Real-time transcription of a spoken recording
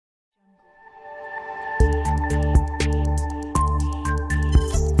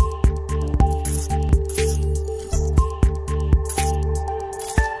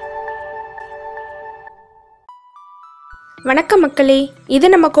வணக்கம் மக்களே, இது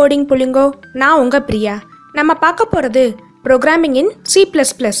நம்ம கோடிங் புலிங்கோ. நான் உங்கள் பிரியா. நம்ம பார்க்க போகிறது ப்ரோக்ராமிங் இன் C++.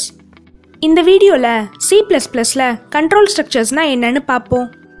 இந்த வீடியோவில் C++ல கண்ட்ரோல் ஸ்ட்ரக்சர்ஸ்னால் என்னன்னு பார்ப்போம்.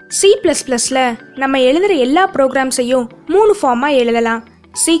 C++ல நம்ம எழுதுகிற எல்லா ப்ரோக்ராம்ஸையும் 3 ஃபார்மாக எழுதலாம்.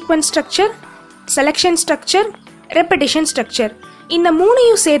 Sequence structure, selection structure, repetition structure. இந்த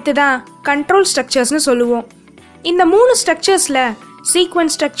மூணையும் சேர்த்து தான் கண்ட்ரோல் ஸ்ட்ரக்சர்ஸ்னு சொல்லுவோம். இந்த 3 ஸ்ட்ரக்சர்ஸில்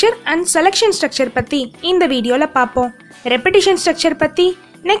sequence structure and selection structure பற்றி இந்த வீடியோவில் பார்ப்போம். ரெப்படிஷன் ஸ்ட்ரக்சர் பற்றி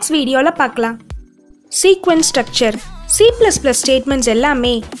நெக்ஸ்ட் வீடியோவில் பார்க்கலாம். Sequence structure. C++ ஸ்டேட்மெண்ட்ஸ்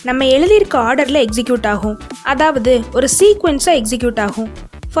எல்லாமே நம்ம எழுதியிருக்க ஆர்டரில் எக்ஸிக்யூட் ஆகும். அதாவது ஒரு சீக்வன்ஸாக எக்ஸிக்யூட் ஆகும்.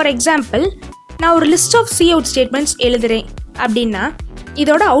 ஃபார் எக்ஸாம்பிள், நான் ஒரு லிஸ்ட் ஆஃப் C-out ஸ்டேட்மெண்ட்ஸ் எழுதுகிறேன் அப்படின்னா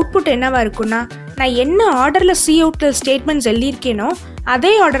இதோட அவுட்புட் என்னவாக இருக்குன்னா, நான் என்ன ஆர்டரில் C-out ஸ்டேட்மெண்ட்ஸ் எழுதியிருக்கேனோ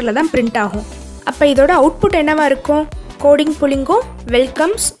அதே ஆர்டரில் தான் பிரிண்ட் ஆகும். அப்போ இதோட அவுட்புட் என்னவாக இருக்கும்? கோடிங் புலிங்கோ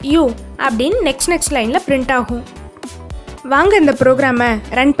வெல்கம்ஸ் யூ அப்படின்னு நெக்ஸ்ட் லைனில் பிரிண்ட் ஆகும். வாங்க இந்த ப்ரோக்ராமை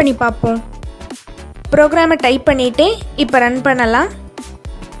ரன் பண்ணி பார்ப்போம். ப்ரோக்ராமை டைப் பண்ணிவிட்டு இப்போ ரன் பண்ணலாம்.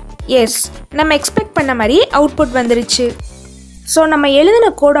 எஸ், நம்ம எக்ஸ்பெக்ட் பண்ண மாதிரி அவுட்புட் வந்துருச்சு. ஸோ நம்ம எழுதின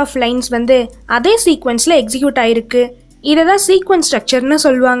கோட் ஆஃப் லைன்ஸ் அதே சீக்வன்ஸில் எக்ஸிக்யூட் ஆகிருக்கு. இதை தான் சீக்வன்ஸ் ஸ்ட்ரக்சர்னு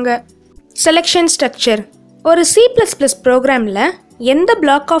சொல்லுவாங்க. Selection structure. ஒரு C++ ப்ரோக்ராமில் எந்த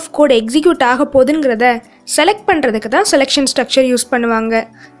பிளாக் ஆஃப் கோட் எக்ஸிக்யூட் ஆக போகுதுங்கிறத செலக்ட் பண்ணுறதுக்கு தான் செலெக்ஷன் ஸ்ட்ரக்சர் யூஸ் பண்ணுவாங்க.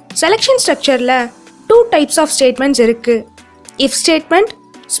 செலெக்ஷன் ஸ்ட்ரக்சரில் 2 டைப்ஸ் ஆஃப் ஸ்டேட்மெண்ட்ஸ் இருக்குது. இஃப் ஸ்டேட்மெண்ட்,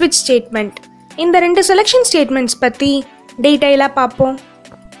 ஸ்விட்ச் ஸ்டேட்மெண்ட். இந்த 2 செலெக்ஷன் ஸ்டேட்மெண்ட்ஸ் பற்றி டீட்டெயிலாக பார்ப்போம்.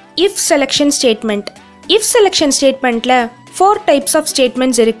 If selection statement. If selection ஸ்டேட்மெண்ட்டில் 4 types of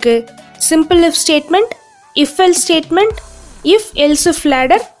statements இருக்குது. Simple if statement, if else statement, if else if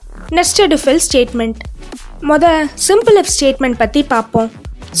ladder, nested if else statement. Simple if statement பற்றி பார்ப்போம்.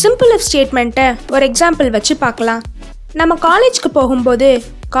 Simple if ஸ்டேட்மெண்ட்டை ஒரு எக்ஸாம்பிள் வச்சு பார்க்கலாம். நம்ம காலேஜ்க்கு போகும்போது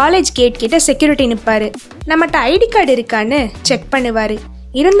காலேஜ் கேட் கிட்ட செக்யூரிட்டி நிற்பார். நம்மகிட்ட ஐடி கார்டு இருக்கான்னு செக் பண்ணுவார்.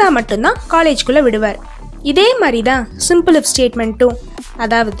 இருந்தால் மட்டும்தான் காலேஜ்குள்ளே விடுவார். இதே மாதிரி தான் சிம்பிள் இஃப் ஸ்டேட்மெண்ட்டும்.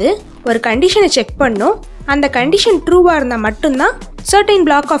 அதாவது ஒரு கண்டிஷனை செக் பண்ணும். அந்த கண்டிஷன் ட்ரூவாக இருந்தால் மட்டும்தான் சர்டைன்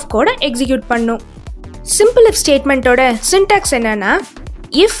பிளாக் ஆஃப் கோடை எக்ஸிக்யூட் பண்ணும். சிம்பிள் இஃப் ஸ்டேட்மெண்ட்டோட சின்டாக்ஸ் என்னன்னா,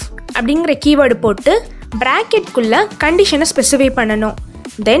 இஃப் அப்படிங்கிற கீவேர்டு போட்டு ப்ராக்கெட்குள்ளே கண்டிஷனை ஸ்பெசிஃபை பண்ணணும்.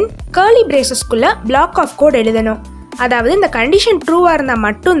 தென் கர்லி பிரேசஸ்குள்ளே பிளாக் ஆஃப் கோட் எழுதணும். அதாவது இந்த கண்டிஷன் ட்ரூவாக இருந்தால்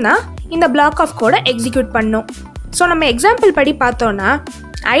மட்டும்தான் இந்த பிளாக் ஆஃப் கோடை எக்ஸிக்யூட் பண்ணும். ஸோ நம்ம எக்ஸாம்பிள் படி பார்த்தோன்னா,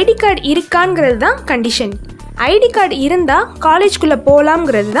 ஐடி கார்டு இருக்காங்கிறது தான் கண்டிஷன். ஐடி கார்டு இருந்தால் காலேஜ்குள்ளே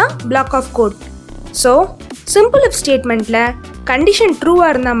போகலாம்ங்கிறது தான் black of code. So simple if ஸ்டேட்மெண்ட்டில் condition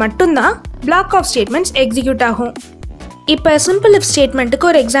ட்ரூவாக இருந்தால் மட்டும்தான் பிளாக் ஆஃப் ஸ்டேட்மெண்ட்ஸ் எக்ஸிக்யூட் ஆகும். இப்போ சிம்பிள் இஃப் ஸ்டேட்மெண்ட்டுக்கு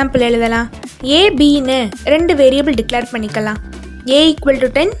ஒரு எக்ஸாம்பிள் எழுதலாம். A, Bன்னு 2 வேரியபிள் டிக்ளேர் பண்ணிக்கலாம். A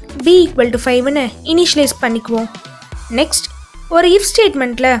 = 10, B = 5ன்னு இனிஷியலைஸ் பண்ணிக்குவோம். நெக்ஸ்ட், ஒரு இஃப்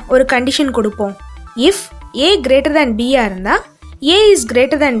ஸ்டேட்மெண்ட்டில் ஒரு கண்டிஷன் கொடுப்போம். இஃப் A > Bயாக இருந்தால் A is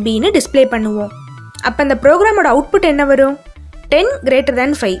 > Bன்னு டிஸ்பிளே பண்ணுவோம். அப்போ அந்த ப்ரோக்ராமோட அவுட்புட் என்ன வரும்? 10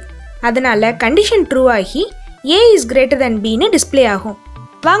 > 5. அதனால் கண்டிஷன் ட்ரூ ஆகி A is > Bன்னு டிஸ்பிளே ஆகும்.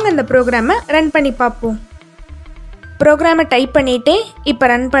 வாங்க இந்த ப்ரோக்ராமை ரன் பண்ணி பார்ப்போம். ப்ரோக்ராமை டைப் பண்ணிவிட்டு இப்போ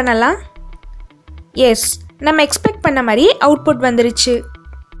ரன் பண்ணலாம். எஸ், நம்ம எக்ஸ்பெக்ட் பண்ண மாதிரி அவுட்புட் வந்துருச்சு.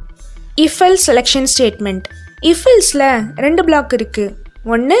 If else selection statement. If எல்ஸில் 2 black இருக்குது.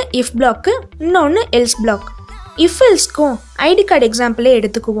 ஒன்று இஃப் பிளாக்கு, இன்னொன்று else black. If எல்ஸ்க்கும் ID card எக்ஸாம்பிளே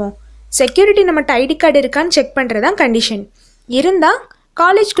எடுத்துக்குவோம். செக்யூரிட்டி நம்மகிட்ட ஐடி கார்டு இருக்கான்னு செக் பண்ணுறது தான் கண்டிஷன். இருந்தால்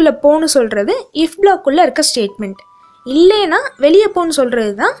காலேஜ்குள்ளே போகணுன்னு சொல்கிறது இஃப் பிளாக்குள்ளே இருக்க ஸ்டேட்மெண்ட். இல்லைன்னா வெளியே போகணுன்னு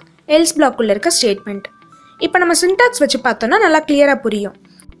சொல்கிறது தான் எல்ஸ் பிளாக்குள்ளே இருக்க ஸ்டேட்மெண்ட். இப்போ நம்ம சின்டாக்ஸ் வச்சு பார்த்தோன்னா நல்லா கிளியராக புரியும்.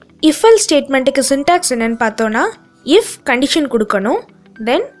 இஃப் எல்ஸ் ஸ்டேட்மெண்ட்டுக்கு சின்டாக்ஸ் என்னன்னு பார்த்தோன்னா, இஃப் கண்டிஷன் கொடுக்கணும்.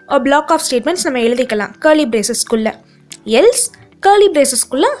 தென் ஒரு பிளாக் ஆஃப் ஸ்டேட்மெண்ட்ஸ் நம்ம எழுதிக்கலாம் curly பிரேசஸ்குள்ளே. Else curly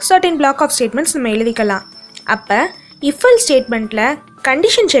பிரேசஸ்குள்ளே certain black of statements நம்ம எழுதிக்கலாம். அப்போ இஃப் எல்ஸ் ஸ்டேட்மெண்ட்டில்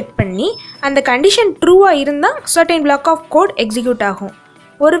கண்டிஷன் செக் பண்ணி அந்த கண்டிஷன் ட்ரூவாக இருந்தால் certain black of code execute ஆகும்.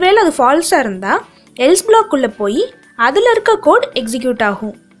 ஒருவேளை அது ஃபால்ஸாக இருந்தால் எல்ஸ் பிளாக்குள்ளே போய் அதில் இருக்க கோட் எக்ஸிக்யூட்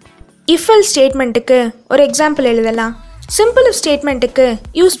ஆகும். இஃப் எல்ஸ் ஸ்டேட்மெண்ட்டுக்கு ஒரு எக்ஸாம்பிள் எழுதலாம். சிம்பிள் இஃப் ஸ்டேட்மெண்ட்டுக்கு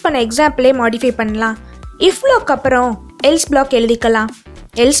யூஸ் பண்ண எக்ஸாம்பிளே மாடிஃபை பண்ணலாம். இஃப் பிளாக் அப்புறம் எல்ஸ் பிளாக் எழுதிக்கலாம்.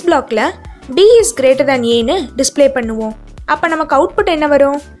 எல்ஸ் பிளாக்ல B is > Aன்னு டிஸ்பிளே பண்ணுவோம். அப்போ நமக்கு அவுட்புட் என்ன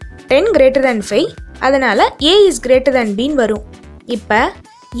வரும்? 10 > 5. அதனால் A is > Bன்னு வரும். இப்போ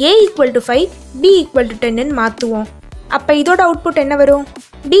A = 5, B = 10ன்னு மாற்றுவோம். அப்போ இதோட அவுட்புட் என்ன வரும்?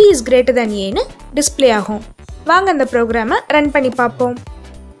 B is > Aன்னு டிஸ்பிளே ஆகும். வாங்க அந்த ப்ரோக்ராமை ரன் பண்ணி பார்ப்போம்.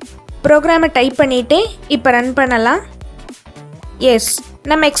 ப்ரோக்ராமை டைப் பண்ணிவிட்டு இப்போ ரன் பண்ணலாம். எஸ்,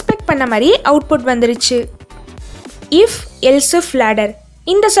 நம்ம எக்ஸ்பெக்ட் பண்ண மாதிரி அவுட்புட் வந்துருச்சு. If else if ladder.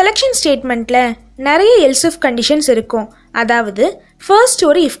 இந்த செலெக்ஷன் ஸ்டேட்மெண்ட்டில் நிறைய எல்ஸ் இஃப் கண்டிஷன்ஸ் இருக்கும். அதாவது ஃபர்ஸ்ட்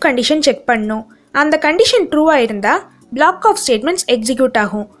ஒரு இஃப் கண்டிஷன் செக் பண்ணும். அந்த கண்டிஷன் ட்ரூவாக இருந்தால் பிளாக் ஆஃப் ஸ்டேட்மெண்ட்ஸ் எக்ஸிக்யூட்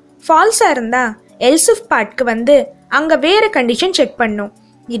ஆகும். ஃபால்ஸாக இருந்தால் எல்ஸ் இஃப் பார்ட்க்கு வந்து அங்கே வேறு கண்டிஷன் செக் பண்ணும்.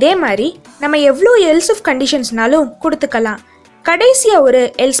 இதே மாதிரி நம்ம எவ்வளோ எல்ஸ் இஃப் கண்டிஷன்ஸ்னாலும் கொடுத்துக்கலாம். கடைசியாக ஒரு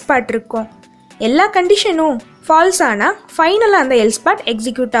எல்ஸ் பார்ட் இருக்கும். எல்லா கண்டிஷனும் ஃபால்ஸ் ஆனால் ஃபைனலாக அந்த எல்ஸ் பார்ட்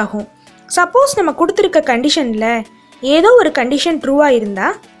எக்ஸிக்யூட் ஆகும். சப்போஸ் நம்ம கொடுத்துருக்க கண்டிஷனில் ஏதோ ஒரு கண்டிஷன் ட்ரூவாக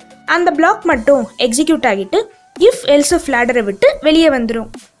இருந்தால் அந்த பிளாக் மட்டும் எக்ஸிக்யூட் ஆகிட்டு இஃப் எல்ஸ் இஃப் லேடரை விட்டு வெளியே வந்துடும்.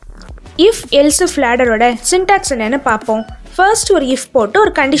 இஃப் எல்ஸ் இஃப் லேடரோட சின்டாக்ஸ் என்னன்னு பார்ப்போம். ஃபர்ஸ்ட் ஒரு இஃப் போட்டு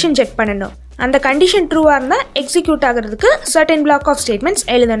ஒரு கண்டிஷன் செக் பண்ணணும். அந்த கண்டிஷன் ட்ரூவாக இருந்தால் எக்ஸிக்யூட் ஆகிறதுக்கு சர்டன் பிளாக் ஆஃப் ஸ்டேட்மெண்ட்ஸ்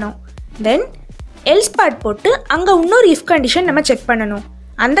எழுதணும். தென் எல்ஸ் பார்ட் போட்டு அங்கே இன்னொரு இஃப் கண்டிஷன் நம்ம செக் பண்ணணும்.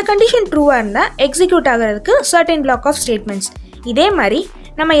 அந்த கண்டிஷன் ட்ரூவாக இருந்தால் எக்ஸிக்யூட் ஆகிறதுக்கு சர்டன் பிளாக் ஆஃப் ஸ்டேட்மெண்ட்ஸ். இதே மாதிரி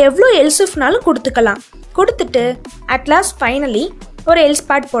நம்ம எவ்வளோ எல்ஸ் இஃப்னாலும் கொடுத்துக்கலாம். கொடுத்துட்டு அட்லாஸ்ட் ஃபைனலி ஒரு எல்ஸ்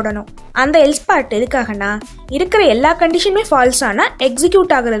பார்ட் போடணும். அந்த எல்ஸ் பார்ட் எதுக்காகனா இருக்கிற எல்லா கண்டிஷனுமே ஃபால்ஸ் ஆனால்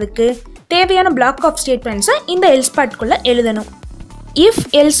எக்ஸிக்யூட் ஆகிறதுக்கு தேவையான பிளாக் ஆஃப் ஸ்டேட்மெண்ட்ஸை இந்த எல்ஸ் பார்ட்குள்ளே எழுதணும். இஃப்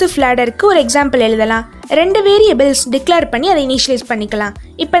எல்ஸ் இஃப் லேடருக்கு ஒரு எக்ஸாம்பிள் எழுதலாம். 2 வேரியபிள்ஸ் டிக்ளேர் பண்ணி அதை இனிஷியலைஸ் பண்ணிக்கலாம்.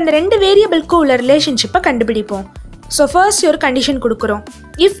 இப்போ இந்த 2 வேரியபிள்க்கும் உள்ள ரிலேஷன்ஷிப்பை கண்டுபிடிப்போம். ஸோ ஃபர்ஸ்ட் ஒரு கண்டிஷன் கொடுக்குறோம்.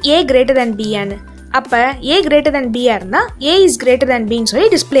 இஃப் ஏ கிரேட்டர் தேன் பின்னு. அப்போ ஏ கிரேட்டர் தேன் பியாக இருந்தால் ஏ இஸ் கிரேட்டர் தேன் பின்னு சொல்லி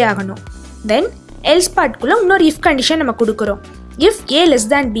டிஸ்பிளே ஆகணும். தென் எல்ஸ் பார்ட்குள்ளே இன்னொரு இஃப் கண்டிஷன் நம்ம கொடுக்குறோம். இஃப் ஏ லெஸ்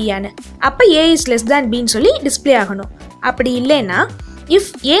தேன் பின்னு. அப்போ ஏ இஸ் லெஸ் தேன் பின்னு சொல்லி டிஸ்பிளே ஆகணும். அப்படி இல்லைன்னா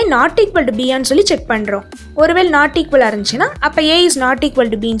if A not equal to பின்னு சொல்லி செக் பண்ணுறோம். ஒருவேளை நாட் ஈக்குவலாக இருந்துச்சுன்னா அப்போ ஏ இஸ் நாட்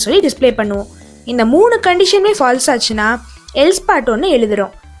ஈக்குவல் டு பின்னு சொல்லி டிஸ்பிளே பண்ணுவோம். இந்த 3 கண்டிஷனுமே ஃபால்ஸ் ஆச்சுன்னா எல்ஸ் பார்ட் ஒன்று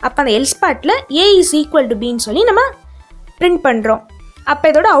எழுதுகிறோம். அப்போ அந்த எல்ஸ் பார்ட்டில் ஏ இஸ் ஈக்குவல் டு பின்னு சொல்லி நம்ம பிரிண்ட் பண்ணுறோம். அப்போ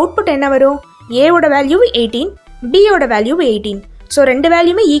இதோட அவுட்புட் என்ன வரும்? ஏவோட வேல்யூ 18, பியோட வேல்யூ 18. ஸோ 2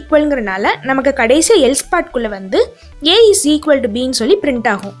 வேல்யூமே ஈக்குவலுங்கிறனால நமக்கு கடைசியாக எல்ஸ் பார்ட்குள்ளே வந்து ஏ இஸ் ஈக்குவல் டு பின்னு சொல்லி பிரிண்ட்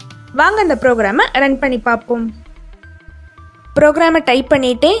ஆகும். வாங்க அந்த ப்ரோக்ராமை ரன் பண்ணி பார்ப்போம். ப்ரோக்ராமை டைப்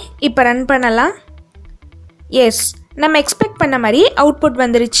பண்ணிவிட்டு இப்போ ரன் பண்ணலாம். எஸ், நம்ம எக்ஸ்பெக்ட் பண்ண மாதிரியே அவுட்புட்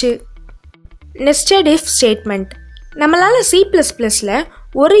வந்துருச்சு. Nested if statement. நம்மளால் C++ல்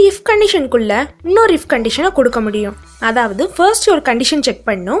ஒரு இஃப் கண்டிஷனுக்குள்ளே இன்னொரு இஃப் கண்டிஷனை கொடுக்க முடியும். அதாவது ஃபர்ஸ்ட் ஒரு கண்டிஷன் செக்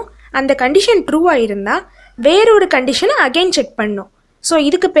பண்ணும். அந்த கண்டிஷன் ட்ரூவாக இருந்தால் வேறொரு கண்டிஷனை அகைன் செக் பண்ணும். ஸோ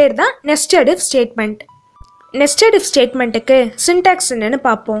இதுக்கு பேர் தான் nested if statement. Nested if ஸ்டேட்மெண்ட்டுக்கு syntax என்னன்னு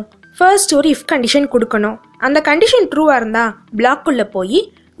பார்ப்போம். ஃபர்ஸ்ட் ஒரு இஃப் கண்டிஷன் கொடுக்கணும். அந்த கண்டிஷன் ட்ரூவாக இருந்தால் பிளாக்குள்ளே போய்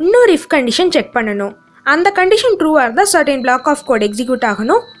இன்னொரு இஃப் கண்டிஷன் செக் பண்ணணும். அந்த கண்டிஷன் ட்ரூவாக இருந்தால் certain black of code execute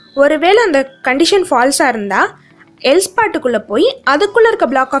ஆகணும். ஒருவேளை அந்த கண்டிஷன் ஃபால்ஸாக இருந்தால் எல்ஸ் பார்ட்டுக்குள்ளே போய் அதுக்குள்ளே இருக்க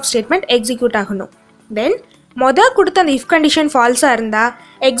பிளாக் ஆஃப் ஸ்டேட்மெண்ட் எக்ஸிக்யூட் ஆகணும். தென் கொடுத்த அந்த இஃப் கண்டிஷன் ஃபால்ஸாக இருந்தால்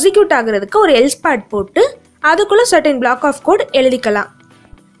எக்ஸிக்யூட் ஆகிறதுக்கு ஒரு எல்ஸ் பார்ட் போட்டு அதுக்குள்ளே சர்டன் பிளாக் ஆஃப் கோட் எழுதிக்கலாம்.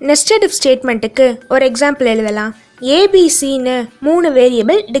 நெஸ்டட் இஃப் ஸ்டேட்மெண்ட்டுக்கு ஒரு எக்ஸாம்பிள் எழுதலாம். ஏபிசின்னு 3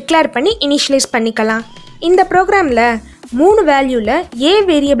 வேரியபிள் டிக்ளேர் பண்ணி இனிஷியலைஸ் பண்ணிக்கலாம். இந்த ப்ரோக்ராமில் 3 வேல்யூவில் ஏ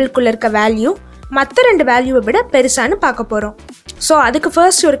வேரியபிள்குள்ளே இருக்க வேல்யூ மற்ற 2 வேல்யூவை விட பெருசான்னு பார்க்க போகிறோம். ஸோ அதுக்கு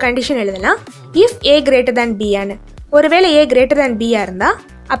ஃபர்ஸ்ட் ஒரு கண்டிஷன் எழுதலாம். இஃப் ஏ கிரேட்டர் தேன் பின்னு. ஒருவேளை ஏ கிரேட்டர் தேன் பியாக இருந்தால்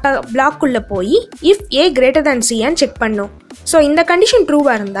அப்போ பிளாக்குள்ளே போய் if A greater than Chinnu check பண்ணும். ஸோ இந்த கண்டிஷன்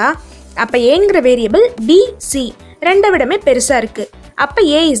ட்ரூவாக இருந்தால் அப்போ ஏங்கிற வேரியபிள் பி சி 2 விடமே பெருசாக இருக்குது. அப்போ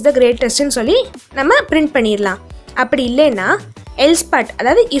ஏ இஸ் த கிரேட்டஸ்ட்னு சொல்லி நம்ம பிரிண்ட் பண்ணிடலாம். அப்படி இல்லைன்னா எல்ஸ் பார்ட்,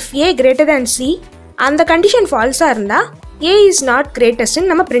 அதாவது if A greater than C, அந்த கண்டிஷன் ஃபால்ஸாக இருந்தால் ஏ இஸ் நாட்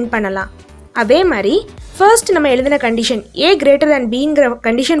கிரேட்டஸ்ட்னு நம்ம பிரிண்ட் பண்ணலாம். அதே மாதிரி ஃபர்ஸ்ட் நம்ம எழுதின கண்டிஷன் ஏ கிரேட்டர் தேன் பிங்கிற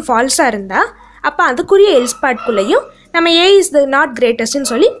கண்டிஷன் ஃபால்ஸாக இருந்தால் அப்போ அதுக்குரிய எல்ஸ் பார்ட்குள்ளேயும் நம்ம ஏ இஸ் த நாட் கிரேட்டஸ்ட்னு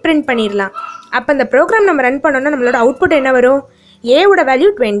சொல்லி பிரிண்ட் பண்ணிடலாம். அப்போ இந்த ப்ரோக்ராம் நம்ம ரன் பண்ணோன்னா நம்மளோட அவுட்புட் என்ன வரும்? ஏவோட வேல்யூ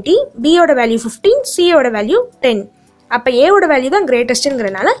 20, பியோட வேல்யூ 15, சியோட வேல்யூ 10. அப்போ ஏவோட வேல்யூ தான்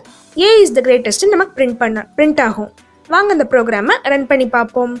கிரேட்டஸ்ட்டுங்கிறனால ஏ இஸ் த கிரேட்டஸ்ட்னு நமக்கு பிரிண்ட் ஆகும். வாங்க இந்த ப்ரோக்ராமை ரன் பண்ணி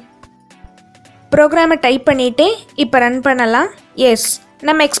பார்ப்போம். ப்ரோக்ராமை டைப் பண்ணிவிட்டு இப்போ ரன் பண்ணலாம். எஸ்,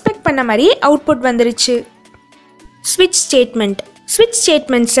 நம்ம எக்ஸ்பெக்ட் பண்ண மாதிரியே அவுட்புட் வந்துருச்சு. ஸ்விட்ச் ஸ்டேட்மெண்ட். ஸ்விட்ச்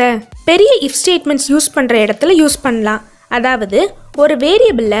ஸ்டேட்மெண்ட்ஸை பெரிய இஃப் ஸ்டேட்மெண்ட்ஸ் யூஸ் பண்ணுற இடத்துல யூஸ் பண்ணலாம். அதாவது ஒரு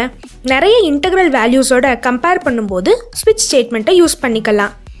வேரியபிளில் நிறைய இன்டெக்ரல் வேல்யூஸோட கம்பேர் பண்ணும்போது ஸ்விட்ச் ஸ்டேட்மெண்ட்டை யூஸ்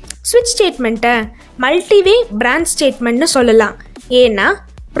பண்ணிக்கலாம். ஸ்விட்ச் ஸ்டேட்மெண்ட்டை மல்டிவே பிரான்ச் ஸ்டேட்மெண்ட்னு சொல்லலாம். ஏன்னா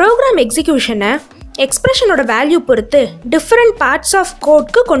ப்ரோக்ராம் எக்ஸிக்யூஷனை எக்ஸ்பிரஷனோட வேல்யூ பொறுத்து டிஃப்ரெண்ட் பார்ட்ஸ் ஆஃப்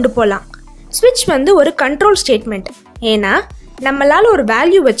கோட்க்கு கொண்டு போகலாம். ஸ்விட்ச் ஒரு கண்ட்ரோல் ஸ்டேட்மெண்ட். ஏன்னா நம்மளால் ஒரு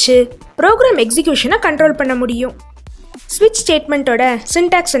வேல்யூ வச்சு ப்ரோக்ராம் எக்ஸிக்யூஷனை கண்ட்ரோல் பண்ண முடியும். ஸ்விட்ச் ஸ்டேட்மெண்ட்டோட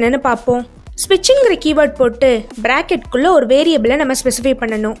சின்டாக்ஸ் என்னன்னு பார்ப்போம். ஸ்விட்சுங்கிற கீவேர்ட் போட்டு ப்ராக்கெட்குள்ளே ஒரு வேரியபிளை நம்ம ஸ்பெசிஃபை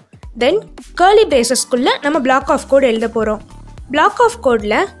பண்ணணும். தென் கர்லி பிரேசஸ்க்குள்ளே நம்ம பிளாக் ஆஃப் கோட் எழுத போகிறோம். பிளாக் ஆஃப்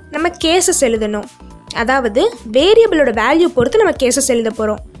கோடில் நம்ம கேசஸ் எழுதணும். அதாவது வேரியபிளோட வேல்யூ பொறுத்து நம்ம கேசஸ் எழுத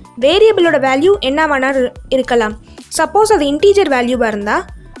போகிறோம். வேரியபிளோட வேல்யூ என்ன வேணாலும் இருக்கலாம். சப்போஸ் அது இன்டீஜர் வேல்யூவாக இருந்தால்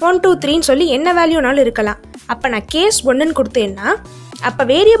 1 2 3ன்னு சொல்லி என்ன வேல்யூனாலும் இருக்கலாம். அப்போ நான் கேஸ் 1ன்னு கொடுத்தேன்னா அப்போ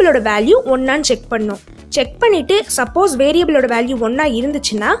வேரியபிளோட வேல்யூ ஒன்னான்னு செக் பண்ணும். செக் பண்ணிவிட்டு சப்போஸ் வேரியபிளோட வேல்யூ ஒன்றா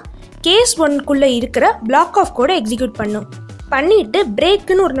இருந்துச்சுன்னா கேஸ் 1க்குள்ளே இருக்கிற பிளாக் ஆஃப் கோடை எக்ஸிக்யூட் பண்ணும். பண்ணிவிட்டு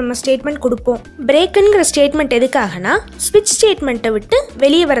பிரேக்குன்னு ஒரு நம்ம ஸ்டேட்மெண்ட் கொடுப்போம். பிரேக்குங்கிற ஸ்டேட்மெண்ட் எதுக்காகனா ஸ்விட்ச் ஸ்டேட்மெண்ட்டை விட்டு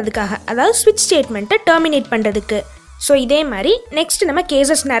வெளியே வரதுக்காக, அதாவது ஸ்விட்ச் ஸ்டேட்மெண்ட்டை டெர்மினேட் பண்ணுறதுக்கு. ஸோ இதே மாதிரி நெக்ஸ்ட் நம்ம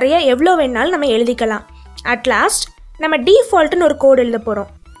கேசஸ் நிறைய எவ்வளோ வேணாலும் நம்ம எழுதிக்கலாம். அட் லாஸ்ட் நம்ம டிஃபால்ட்டுன்னு ஒரு கோடு எழுத போகிறோம்.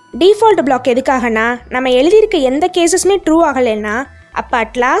 டிஃபால்ட் பிளாக் எதுக்காகனா நம்ம எழுதியிருக்க எந்த கேசஸுமே ட்ரூ ஆகலைன்னா அப்போ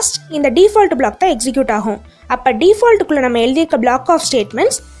அட் லாஸ்ட் இந்த டிஃபால்ட் பிளாக் தான் எக்ஸிக்யூட் ஆகும். அப்போ டிஃபால்ட்டுக்குள்ளே நம்ம எழுதியிருக்க பிளாக் ஆஃப்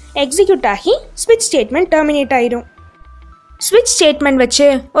ஸ்டேட்மெண்ட்ஸ் எக்ஸிக்யூட் ஆகி ஸ்விட்ச் ஸ்டேட்மெண்ட் டெர்மினேட் ஆயிடும். ஸ்விட்ச் ஸ்டேட்மெண்ட் வச்சு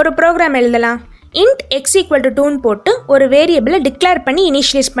ஒரு ப்ரோக்ராம் எழுதலாம். இன்ட் எக்ஸ் ஈக்குவல் டு 2ன்னு போட்டு ஒரு வேரியபிளை டிக்ளேர் பண்ணி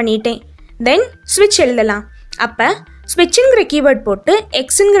இனிஷியலைஸ் பண்ணிட்டேன். தென் ஸ்விட்ச் எழுதலாம். அப்போ ஸ்விட்சுங்கிற கீவேர்ட் போட்டு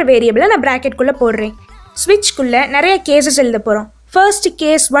எக்ஸுங்கிற வேரியபிளை நான் ப்ராக்கெட்குள்ளே போடுறேன். ஸ்விட்ச்குள்ளே நிறைய கேசஸ் எழுத போகிறோம். ஃபர்ஸ்ட்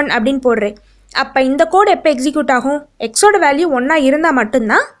கேஸ் 1 அப்படின்னு போடுறேன். அப்போ இந்த கோடு எப்போ எக்ஸிக்யூட் ஆகும்? எக்ஸோட வேல்யூ ஒன்றா இருந்தால்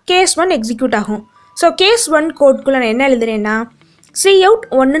மட்டும்தான் கேஸ் 1 எக்ஸிக்யூட் ஆகும். ஸோ கேஸ் 1 கோட்குள்ளே நான் என்ன எழுதுறேன்னா சி அவுட்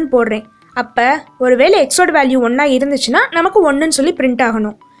 1ன்னு போடுறேன். அப்போ ஒருவேளை எக்ஸோட வேல்யூ ஒன்றா இருந்துச்சுன்னா நமக்கு 1ன்னு சொல்லி பிரிண்ட்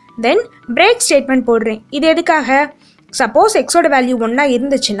ஆகணும். தென் பிரேக் ஸ்டேட்மெண்ட் போடுறேன். இது எதுக்காக? சப்போஸ் எக்ஸோட வேல்யூ ஒன்றா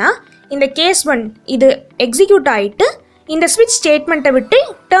இருந்துச்சுன்னா இந்த கேஸ் 1 இது எக்ஸிக்யூட் ஆகிட்டு இந்த ஸ்விட்ச் ஸ்டேட்மெண்ட்டை விட்டு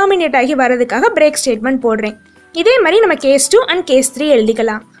டெர்மினேட் ஆகி வரதுக்காக பிரேக் ஸ்டேட்மெண்ட் போடுறேன். இதே மாதிரி நம்ம கேஸ் 2 அண்ட் கேஸ் 3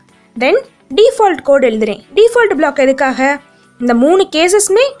 எழுதிக்கலாம். தென் டிஃபால்ட் கோட் எழுதுறேன். டிஃபால்ட் பிளாக் எதுக்காக? இந்த 3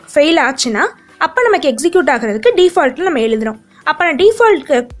 கேசஸ்மே ஃபெயில் ஆச்சுன்னா அப்போ நமக்கு எக்ஸிக்யூட் ஆகிறதுக்கு டிஃபால்ட்டில் நம்ம எழுதுகிறோம். அப்போ நான் டிஃபால்ட்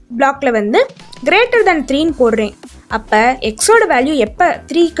பிளாக்ல வந்து கிரேட்டர் தேன் 3ன்னு போடுறேன். அப்போ எக்ஸோட வேல்யூ எப்போ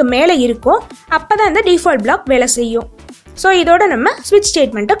 3க்கு மேலே இருக்கோ அப்போ தான் இந்த டிஃபால்ட் பிளாக் வேலை செய்யும். ஸோ இதோட நம்ம ஸ்விட்ச்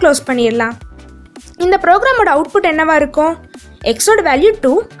ஸ்டேட்மெண்ட்டை க்ளோஸ் பண்ணிடலாம். இந்த ப்ரோக்ராமோட அவுட்புட் என்னவா இருக்கும்? எக்ஸோட வேல்யூ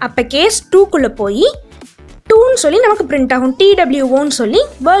 2, அப்போ கேஸ் 2க்குள்ளே போய் 2ன்னு சொல்லி நமக்கு பிரிண்ட் ஆகும். TWOன்னு சொல்லி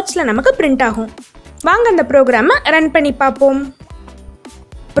வேர்ட்ஸில் நமக்கு பிரிண்ட் ஆகும். வாங்க அந்த ப்ரோக்ராமை ரன் பண்ணி பார்ப்போம்.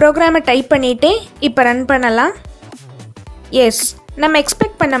 ப்ரோக்ராமை டைப் பண்ணிவிட்டு இப்போ ரன் பண்ணலாம். எஸ், நம்ம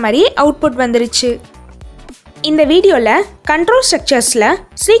எக்ஸ்பெக்ட் பண்ண மாதிரியே அவுட்புட் வந்துருச்சு. இந்த வீடியோவில் control ஸ்ட்ரக்சர்ஸில்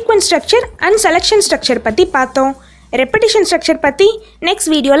sequence structure and selection structure பற்றி பார்த்தோம். ரெப்படிஷன் ஸ்ட்ரக்சர் பற்றி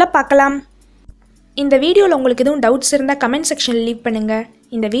நெக்ஸ்ட் வீடியோவில் பார்க்கலாம். இந்த வீடியோவில் உங்களுக்கு எதுவும் டவுட்ஸ் இருந்தால் கமெண்ட் செக்ஷனில் லீவ் பண்ணுங்கள்.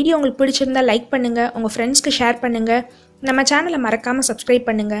 இந்த வீடியோ உங்களுக்கு பிடிச்சிருந்தால் லைக் பண்ணுங்கள், உங்கள் ஃப்ரெண்ட்ஸ்க்கு ஷேர் பண்ணுங்கள். நம்ம சேனலை மறக்காமல் சப்ஸ்கிரைப்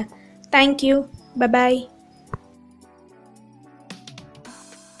பண்ணுங்கள். தேங்க்யூ. பை.